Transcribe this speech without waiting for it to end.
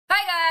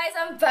guys,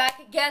 I'm back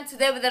again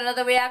today with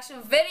another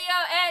reaction video,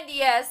 and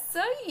yes,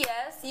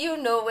 you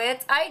know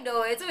it, I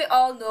know it, we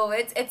all know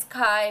it. It's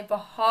KHAI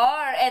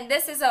Bahar, and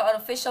this is an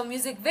official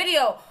music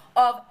video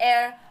of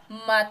Air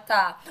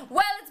Mata.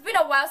 Well, it's been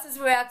a while since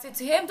we reacted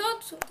to him.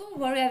 Don't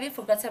worry, I haven't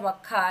forgotten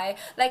about KHAI.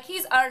 Like,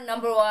 he's our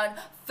number one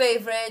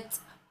favorite,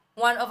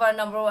 one of our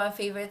number one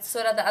favorites,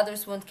 so that the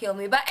others won't kill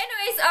me. But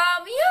anyways,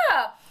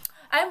 yeah,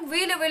 I'm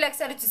really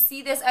excited to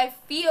see this. I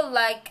feel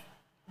like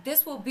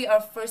this will be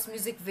our first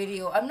music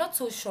video. I'm not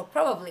so sure.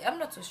 Probably. I'm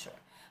not so sure.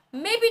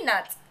 Maybe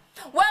not.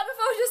 Well,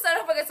 before we just start,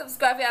 don't forget to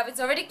subscribe if you haven't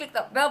already. Click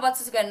the bell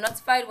button to get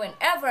notified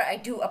whenever I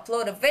do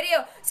upload a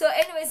video. So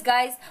anyways,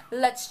 guys,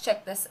 let's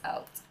check this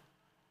out.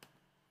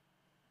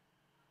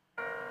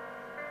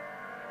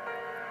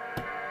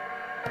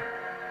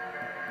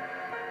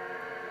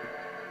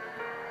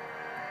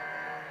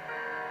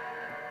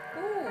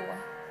 Ooh.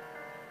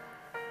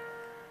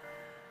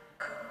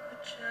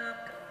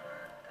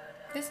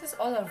 This is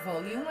all our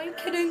volume? Are you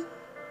kidding?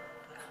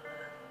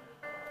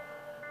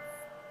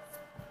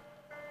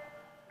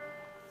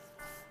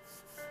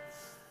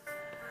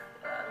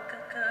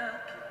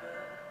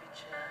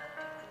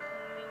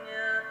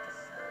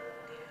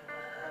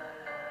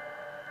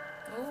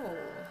 Oh,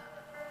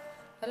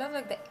 I love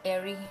like the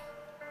airy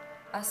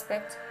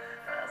aspect.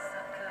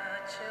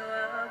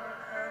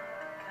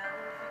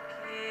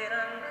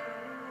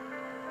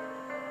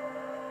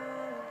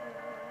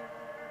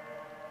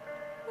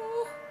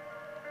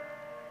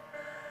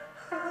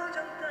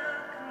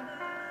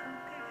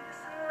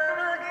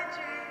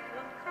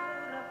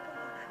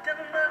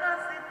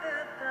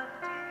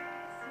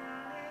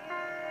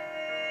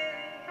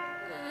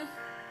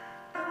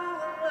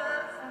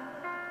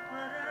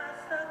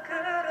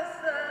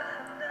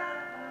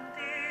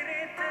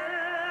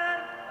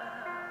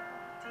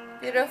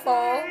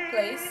 Beautiful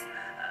place.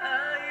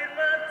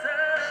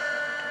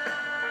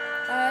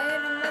 Air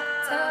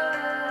mata.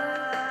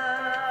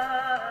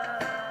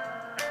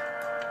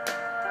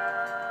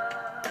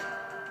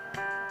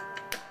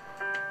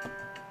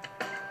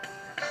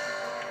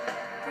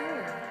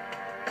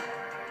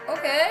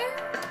 Okay,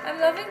 I'm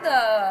loving the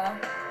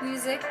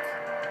music.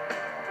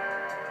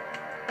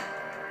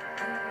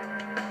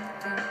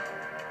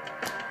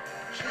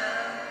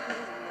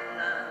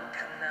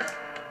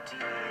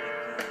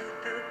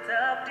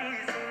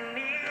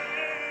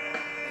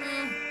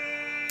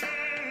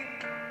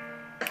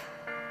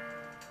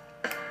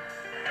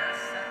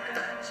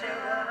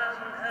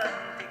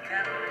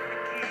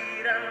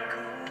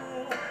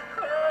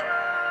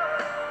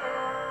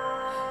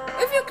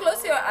 If you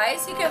close your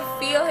eyes, you can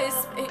feel his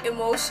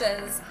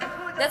emotions.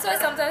 That's why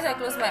sometimes I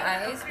close my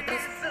eyes,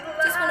 because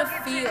I just want to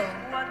feel.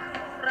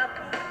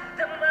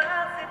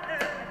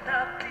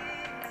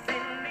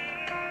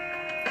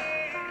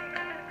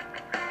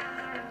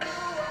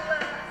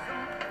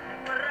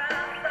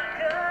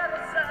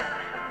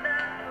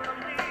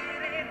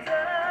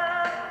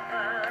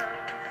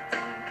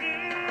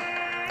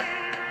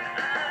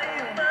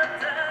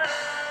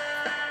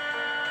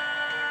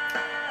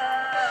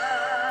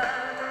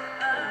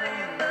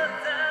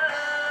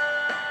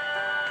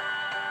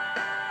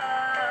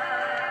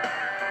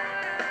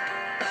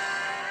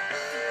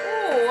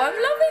 I'm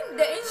loving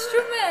the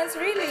instruments,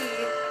 really.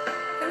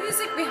 The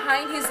music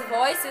behind his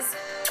voice is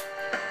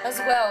as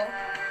well.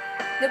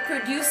 The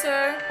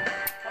producer,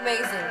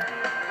 amazing.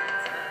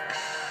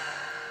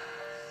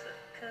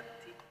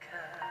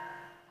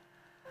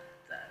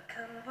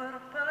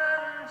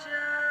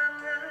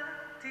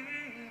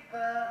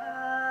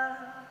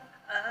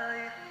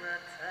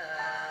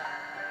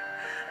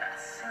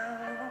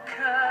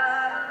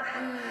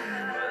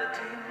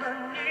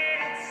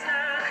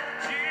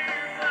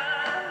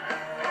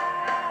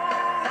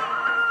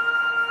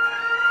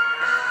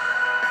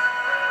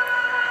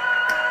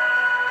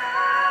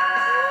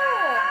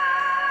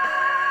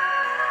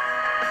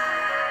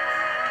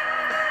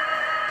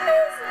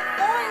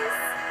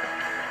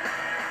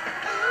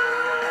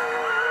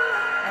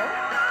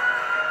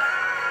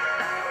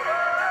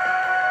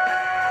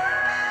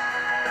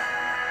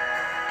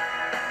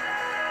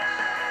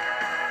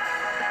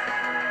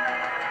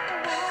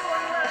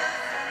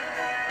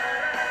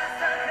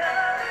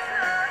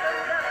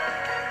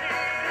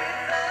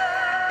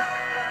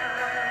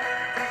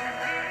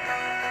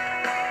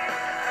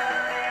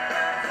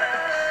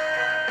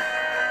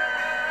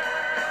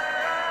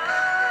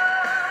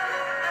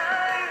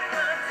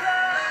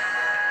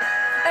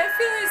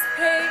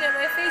 And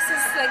my face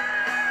is like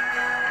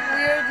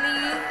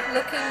weirdly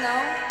looking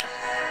now.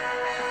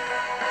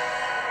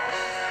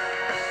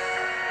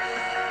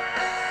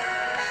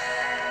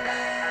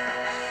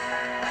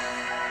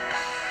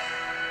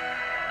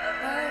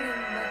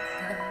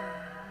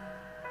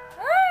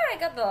 I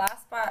got the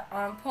last part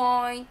on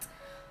point.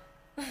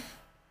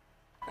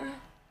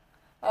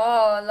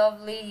 Oh,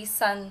 lovely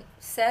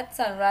sunset,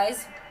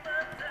 sunrise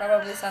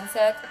probably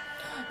Sunset.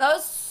 That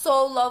was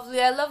so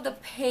lovely. I love the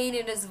pain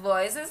in his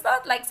voice. It's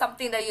not like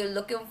something that you're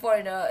looking for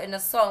in a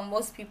song,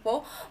 most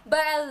people, but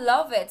I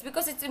love it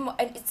because it's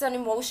an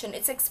emotion.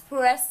 It's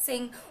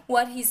expressing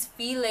what he's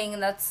feeling in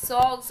that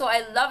song. So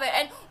I love it.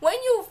 And when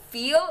you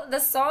feel the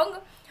song,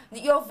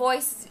 your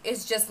voice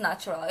is just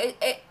natural.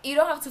 You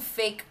don't have to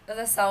fake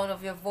the sound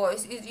of your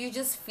voice. You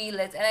just feel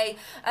it, and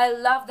I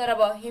love that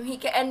about him.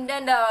 And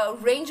then the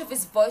range of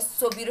his voice is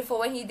so beautiful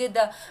when he did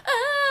the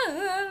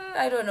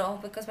I don't know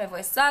because my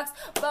voice sucks,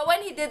 but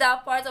when he did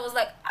that part, I was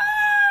like,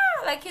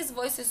 like his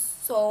voice is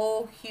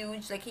so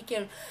huge. Like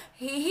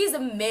he's a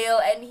male,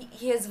 and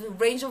his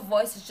range of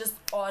voice is just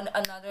on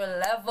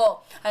another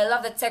level. I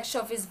love the texture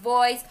of his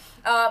voice.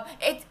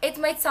 It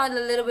might sound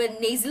a little bit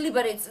nasally,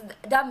 but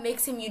that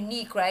makes him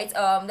unique, right?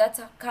 That's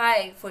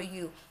KHAI for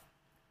you.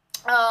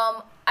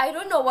 I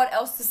don't know what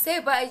else to say,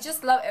 but I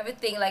just love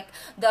everything, like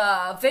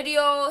the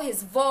video,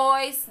 his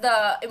voice,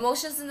 the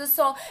emotions in the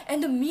song,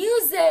 and the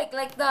music.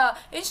 Like the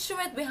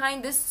instrument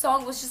behind this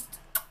song was just,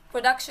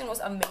 production was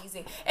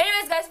amazing.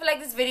 Anyways, guys, if you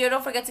like this video,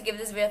 don't forget to give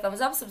this video a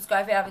thumbs up,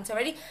 subscribe if you haven't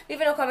already, leave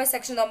in the comment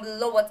section down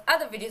below what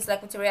other videos you'd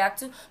like me to react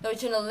to. The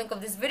original link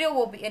of this video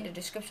will be in the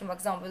description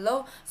box down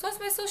below, so it's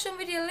my social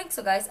media link.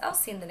 So guys, I'll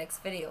see you in the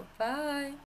next video. Bye.